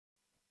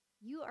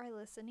You are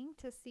listening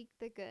to Seek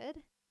the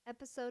Good,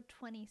 episode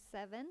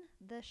 27,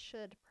 The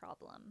Should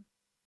Problem.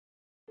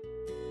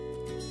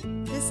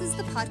 This is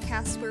the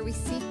podcast where we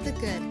seek the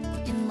good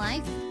in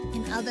life,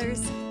 in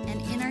others,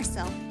 and in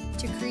ourselves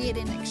to create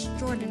an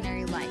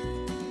extraordinary life.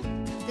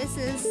 This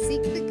is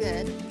Seek the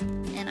Good,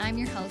 and I'm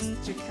your host,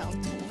 Jaquel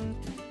Toole.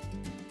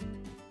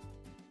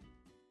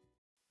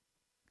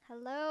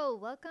 Hello,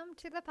 welcome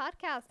to the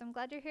podcast. I'm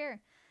glad you're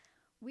here.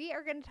 We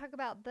are going to talk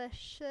about the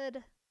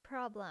should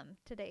problem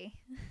today.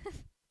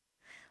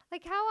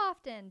 Like, how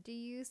often do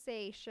you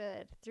say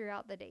should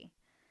throughout the day?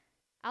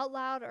 Out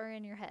loud or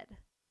in your head?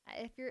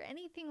 If you're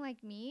anything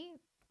like me,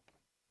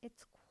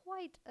 it's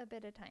quite a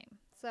bit of time.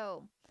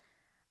 So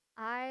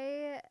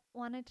I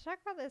wanted to talk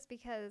about this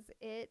because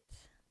it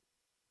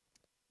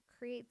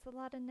creates a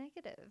lot of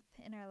negative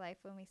in our life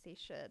when we say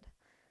should,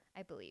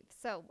 I believe.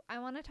 So I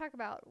want to talk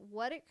about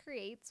what it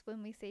creates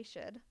when we say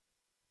should,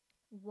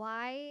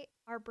 why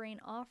our brain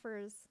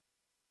offers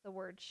the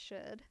word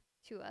should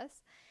to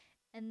us,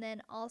 and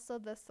then also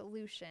the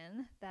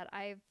solution that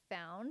I've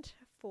found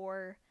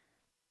for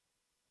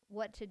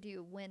what to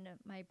do when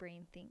my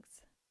brain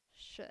thinks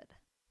should.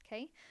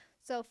 Okay,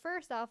 so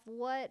first off,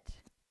 what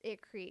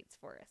it creates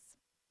for us.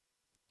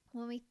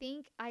 When we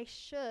think I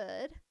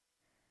should,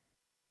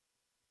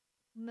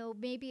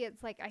 maybe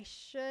it's like I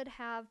should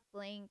have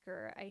blank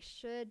or I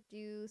should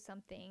do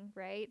something,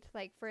 right?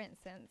 Like, for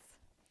instance,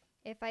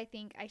 if I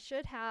think I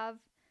should have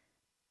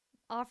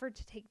offered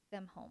to take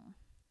them home,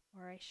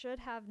 or I should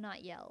have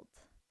not yelled,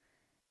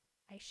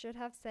 I should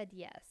have said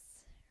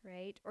yes,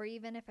 right? Or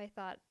even if I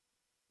thought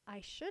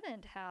I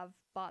shouldn't have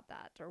bought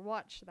that or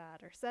watched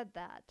that or said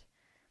that,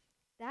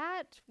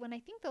 when I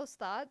think those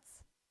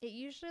thoughts, it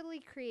usually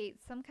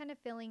creates some kind of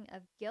feeling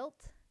of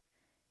guilt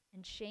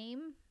and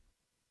shame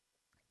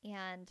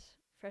and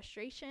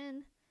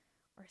frustration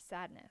or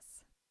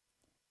sadness.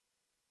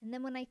 And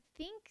then when I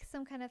think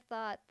some kind of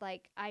thought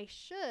like I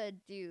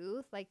should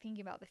do, like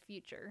thinking about the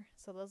future.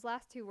 So those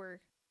last two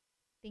were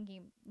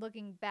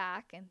looking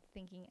back and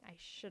thinking I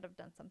should have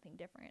done something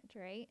different,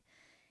 right?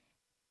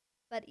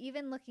 But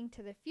even looking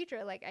to the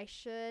future, like I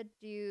should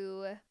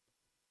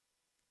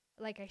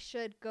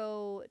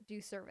go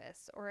do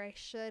service, or I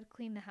should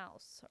clean the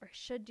house, or I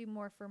should do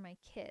more for my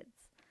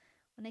kids.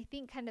 When I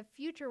think kind of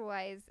future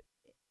wise,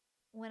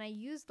 when I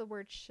use the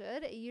word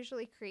should, it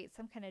usually creates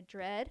some kind of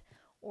dread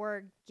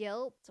or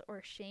guilt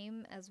or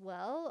shame as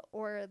well,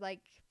 or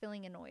like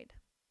feeling annoyed.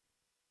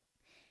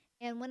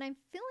 And when I'm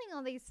feeling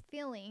all these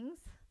feelings,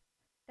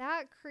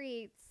 that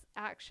creates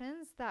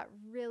actions that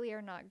really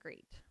are not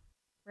great,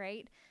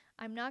 right?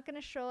 I'm not going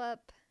to show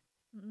up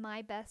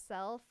my best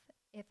self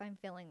if I'm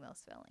feeling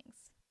those feelings.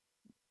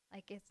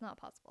 Like, it's not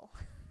possible,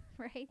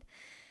 right?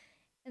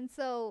 And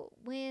so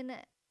when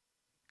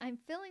I'm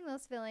feeling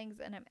those feelings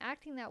and I'm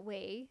acting that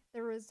way,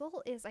 the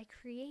result is I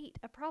create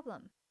a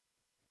problem.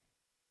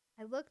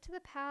 I look to the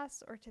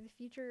past or to the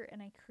future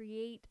and I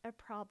create a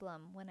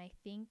problem when I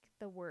think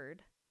the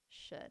word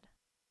should.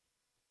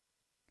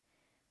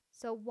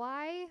 So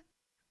why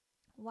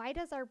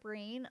does our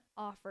brain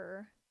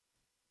offer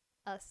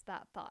us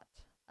that thought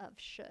of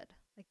should,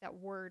 like that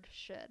word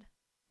should?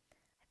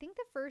 I think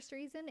the first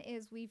reason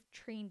is we've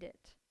trained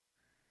it,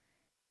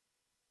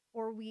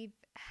 or we've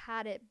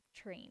had it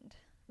trained,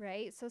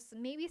 right? So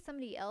maybe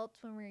somebody else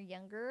when we were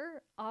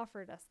younger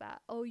offered us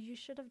that. Oh, you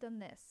should have done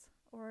this,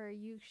 or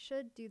you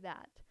should do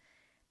that.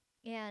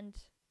 And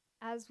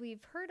as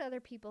we've heard other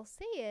people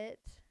say it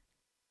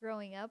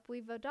growing up,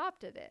 we've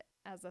adopted it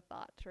as a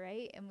thought,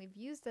 right? And we've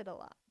used it a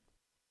lot.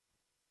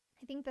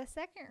 I think the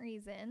second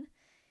reason,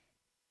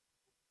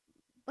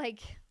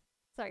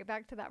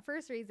 back to that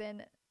first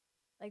reason,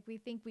 like we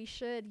think we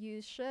should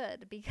use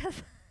should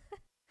because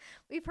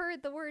we've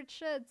heard the word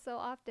should so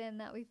often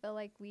that we feel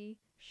like we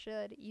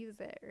should use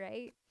it,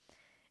 right?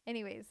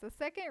 Anyways, the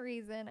second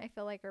reason I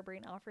feel like our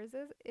brain offers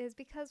is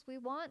because we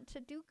want to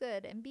do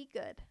good and be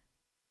good,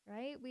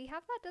 right? We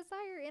have that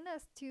desire in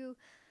us to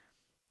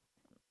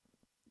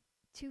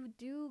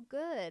do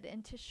good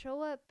and to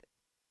show up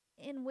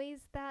in ways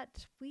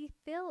that we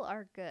feel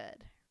are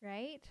good,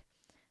 right?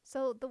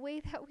 So the way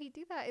that we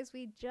do that is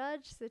we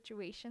judge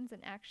situations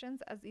and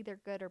actions as either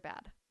good or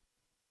bad,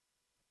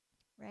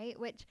 right?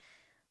 Which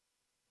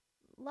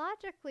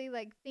logically,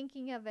 like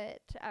thinking of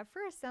it at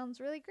first sounds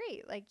really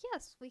great. Like,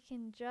 yes, we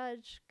can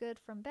judge good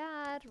from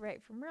bad,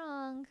 right from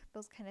wrong,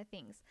 those kind of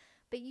things.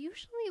 But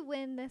usually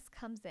when this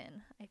comes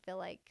in, I feel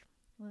like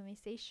when we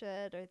say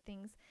should or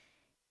things,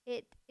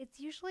 it's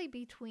usually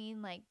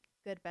between like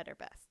good, better,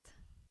 best.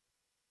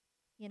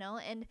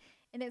 And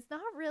it's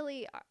not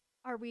really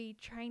are we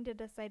trying to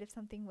decide if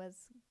something was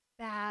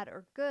bad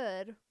or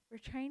good? We're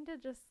trying to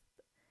just,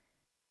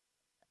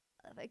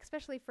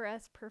 especially for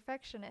us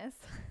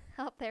perfectionists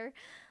out there,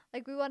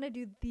 like we want to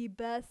do the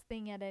best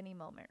thing at any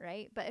moment,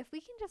 right? But if we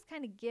can just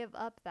kind of give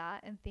up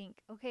that and think,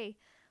 okay,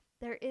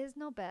 there is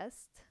no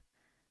best,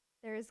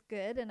 there is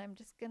good, and I'm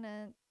just going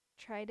to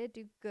try to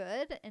do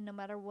good, and no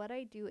matter what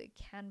I do, it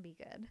can be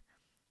good,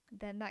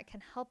 then that can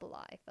help a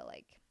lot, I feel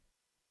like.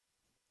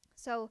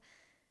 So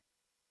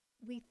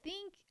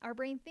our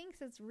brain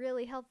thinks it's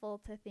really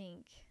helpful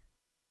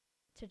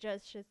to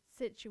judge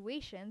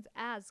situations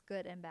as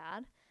good and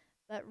bad,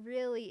 but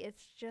really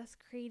it's just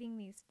creating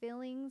these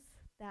feelings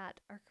that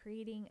are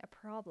creating a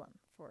problem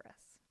for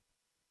us.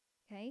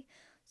 Okay?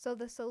 So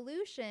the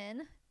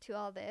solution to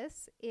all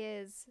this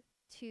is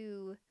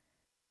to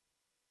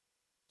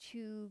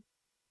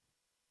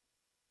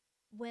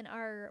when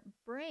our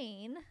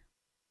brain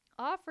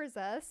offers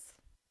us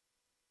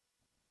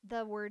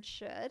the word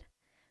should,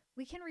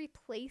 we can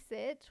replace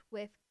it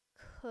with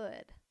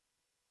could.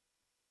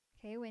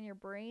 Okay, when your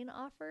brain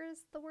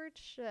offers the word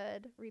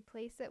should,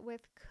 replace it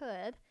with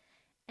could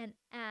and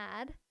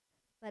add,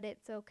 but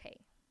it's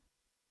okay.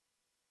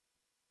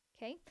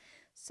 Okay,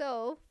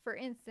 so for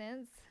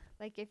instance,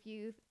 like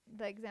the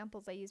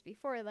examples I used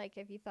before, like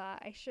if you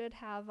thought I should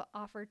have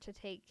offered to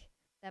take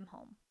them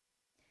home.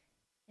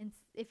 And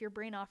if your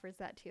brain offers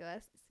that to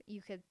us,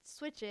 you could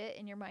switch it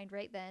in your mind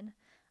right then.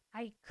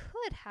 I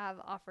could have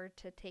offered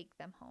to take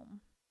them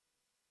home,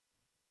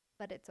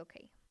 but it's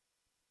okay.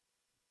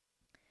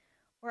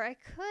 Or I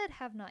could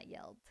have not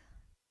yelled,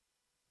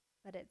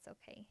 but it's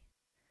okay.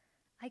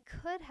 I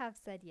could have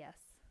said yes,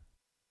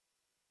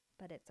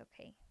 but it's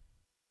okay.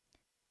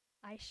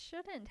 I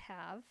shouldn't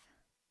have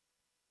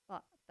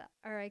bought that.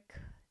 Or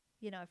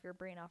if your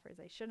brain offers,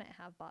 I shouldn't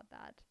have bought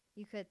that,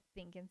 you could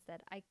think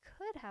instead, I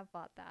could have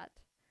bought that.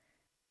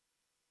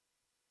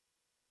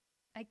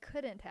 I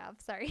couldn't have.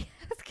 Sorry,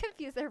 I was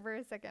confused there for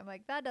a second. I'm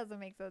like, that doesn't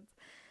make sense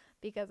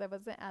because I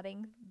wasn't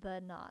adding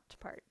the not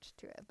part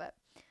to it. But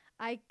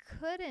I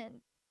could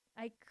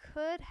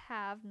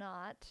have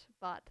not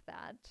bought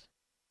that,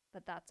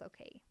 but that's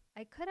okay.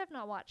 I could have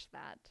not watched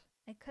that.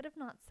 I could have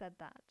not said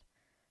that,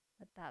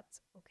 but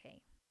that's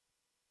okay.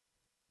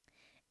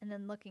 And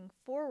then looking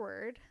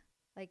forward,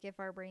 like if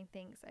our brain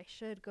thinks I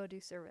should go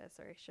do service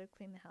or I should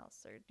clean the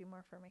house or do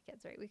more for my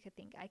kids, right? We could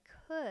think I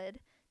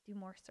could do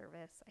more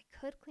service. I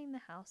could clean the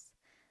house.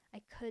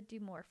 I could do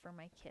more for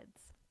my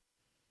kids.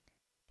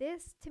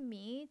 This, to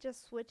me,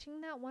 just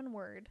switching that one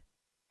word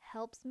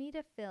helps me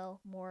to feel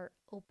more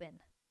open.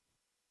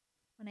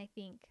 When I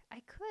think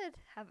I could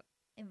have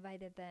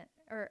invited them,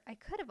 or I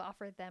could have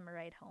offered them a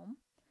ride home,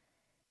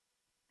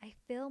 I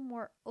feel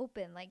more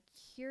open, like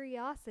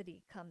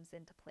curiosity comes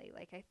into play.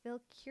 Like I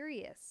feel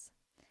curious.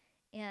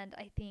 And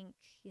I think,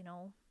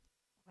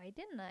 why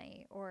didn't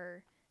I?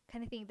 Or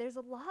kind of thing. There's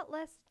a lot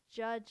less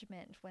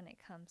judgment when it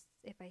comes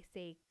if I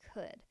say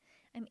could.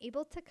 I'm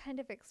able to kind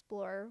of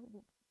explore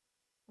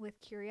with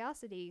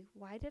curiosity,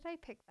 why did I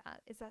pick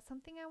that? Is that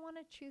something I want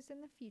to choose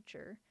in the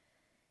future?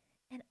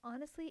 And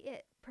honestly,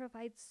 it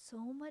provides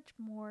so much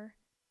more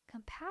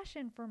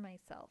compassion for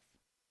myself.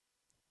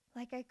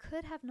 Like I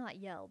could have not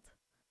yelled.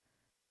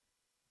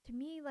 To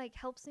me, like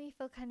helps me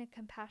feel kind of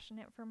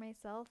compassionate for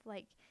myself.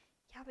 Like,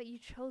 yeah, but you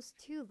chose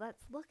to.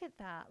 Let's look at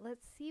that.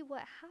 Let's see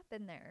what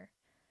happened there.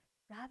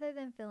 Rather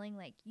than feeling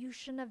like you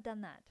shouldn't have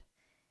done that.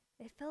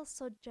 It feels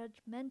so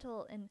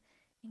judgmental and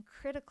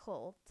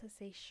critical to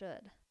say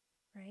should,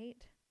 right?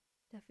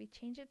 So if we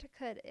change it to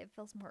could, it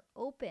feels more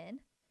open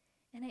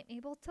and I'm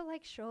able to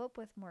like show up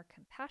with more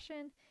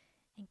compassion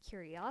and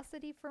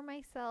curiosity for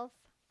myself.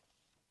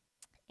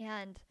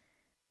 And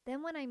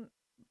then when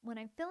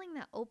I'm feeling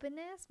that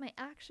openness, my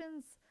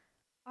actions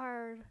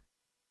are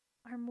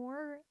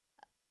more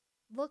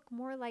look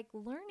more like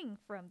learning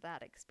from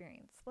that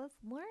experience. Let's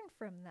learn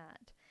from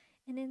that.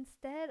 And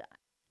instead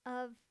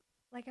of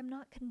like I'm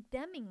not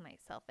condemning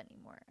myself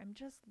anymore. I'm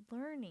just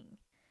learning.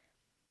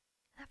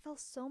 That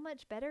feels so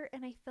much better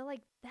and I feel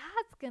like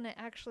that's going to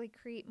actually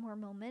create more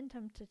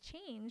momentum to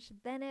change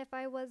than if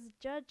I was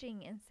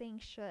judging and saying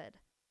should.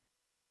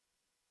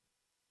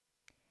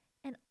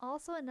 And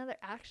also another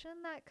action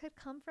that could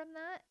come from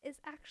that is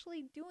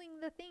actually doing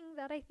the thing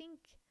that I think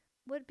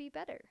would be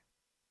better.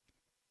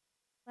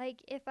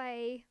 Like if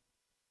I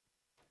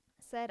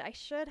said I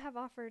should have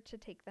offered to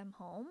take them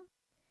home,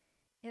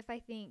 if I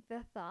think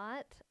the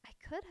thought I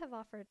could have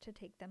offered to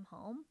take them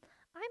home,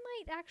 I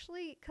might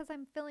actually, because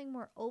I'm feeling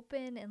more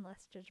open and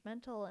less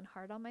judgmental and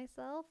hard on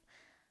myself,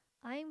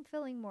 I'm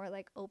feeling more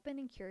like open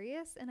and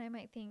curious. And I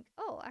might think,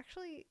 oh,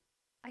 actually,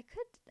 I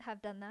could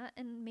have done that.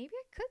 And maybe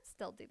I could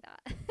still do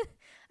that.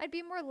 I'd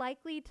be more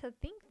likely to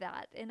think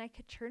that. And I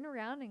could turn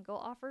around and go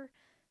offer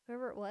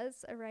whoever it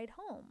was a ride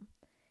home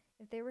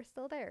if they were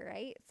still there,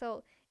 right?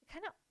 So it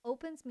kind of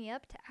opens me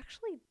up to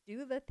actually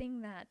do the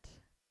thing that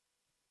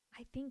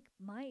I think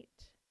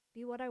might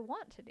be what I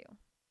want to do,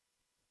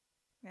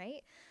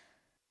 right?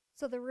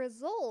 So the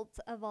result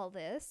of all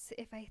this,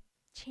 if I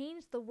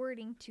change the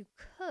wording to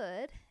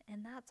could,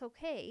 and that's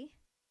okay,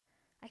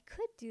 I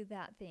could do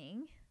that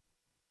thing,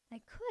 I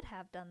could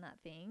have done that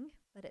thing,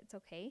 but it's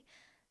okay,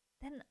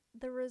 then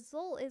the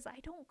result is I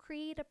don't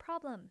create a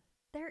problem.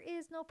 There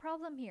is no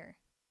problem here.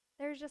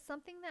 There's just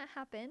something that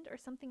happened or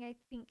something I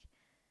think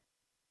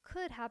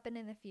could happen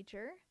in the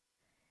future.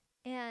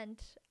 And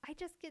I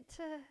just get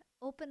to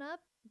open up,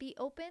 be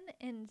open,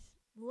 and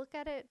look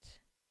at it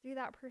through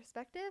that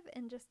perspective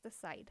and just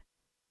decide.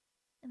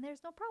 And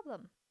there's no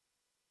problem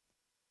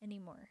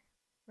anymore,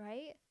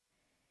 right?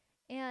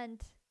 And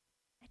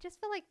I just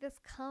feel like this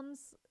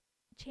comes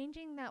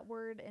changing that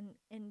word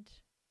and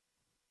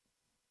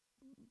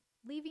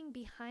leaving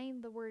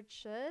behind the word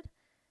should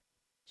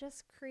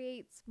just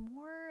creates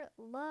more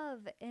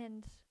love.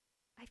 And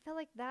I feel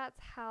like that's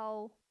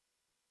how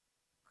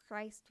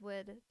Christ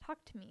would talk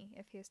to me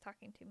if he was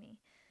talking to me,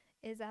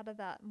 is out of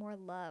that more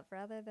love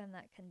rather than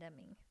that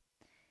condemning.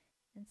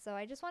 And so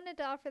I just wanted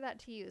to offer that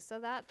to you. So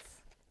that's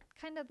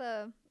kind of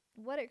the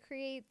what it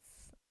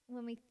creates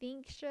when we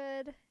think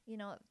should,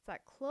 it's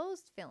that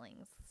closed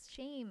feelings,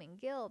 shame and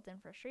guilt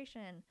and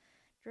frustration,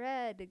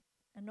 dread,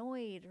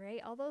 annoyed,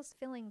 right? All those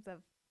feelings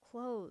of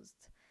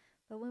closed.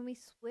 But when we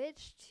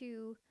switch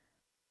to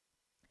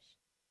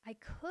I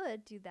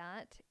could do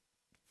that,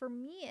 for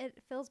me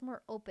it feels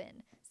more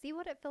open. See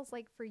what it feels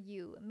like for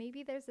you.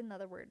 Maybe there's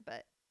another word,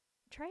 but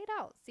try it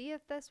out. See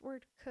if this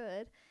word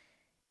could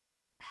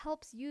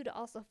helps you to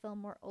also feel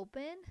more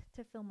open,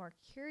 to feel more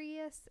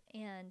curious,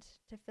 and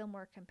to feel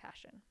more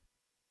compassion.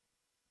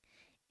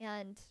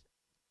 And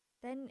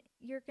then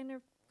you're going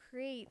to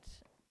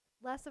create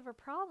less of a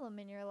problem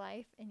in your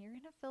life, and you're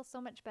going to feel so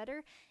much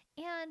better.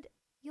 And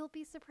you'll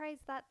be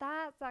surprised that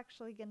that's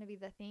actually going to be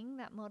the thing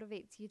that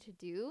motivates you to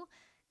do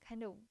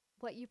kind of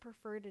what you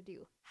prefer to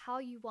do, how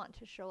you want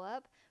to show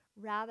up,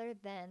 rather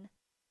than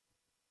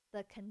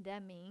the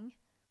condemning,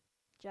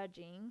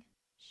 judging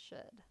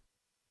should.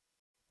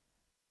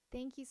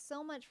 Thank you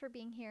so much for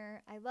being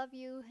here. I love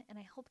you, and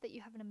I hope that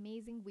you have an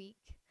amazing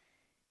week.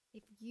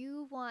 If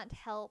you want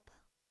help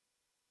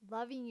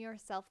loving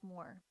yourself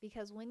more,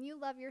 because when you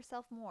love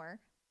yourself more,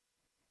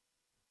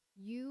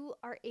 you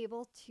are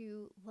able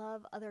to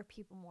love other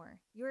people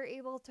more. You're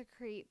able to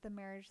create the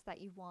marriage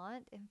that you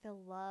want and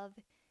feel love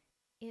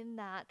in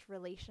that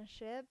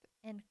relationship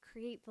and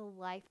create the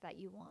life that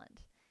you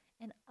want.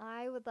 And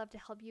I would love to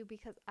help you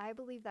because I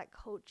believe that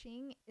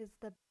coaching is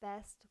the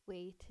best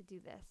way to do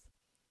this,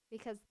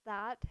 because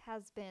that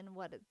has been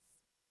what it's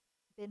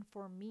been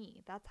for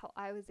me. That's how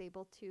I was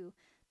able to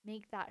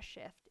make that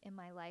shift in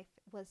my life,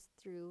 was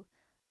through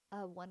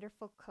a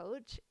wonderful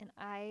coach. And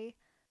I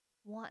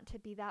want to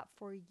be that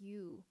for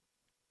you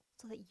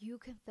so that you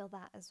can feel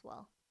that as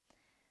well.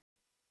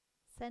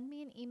 Send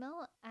me an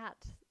email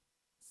at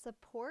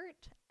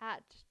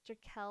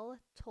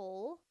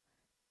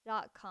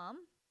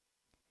support@jaqueltoll.com,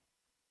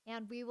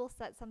 and we will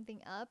set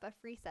something up, a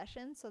free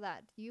session, so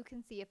that you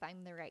can see if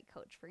I'm the right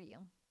coach for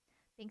you.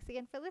 Thanks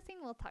again for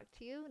listening. We'll talk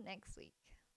to you next week.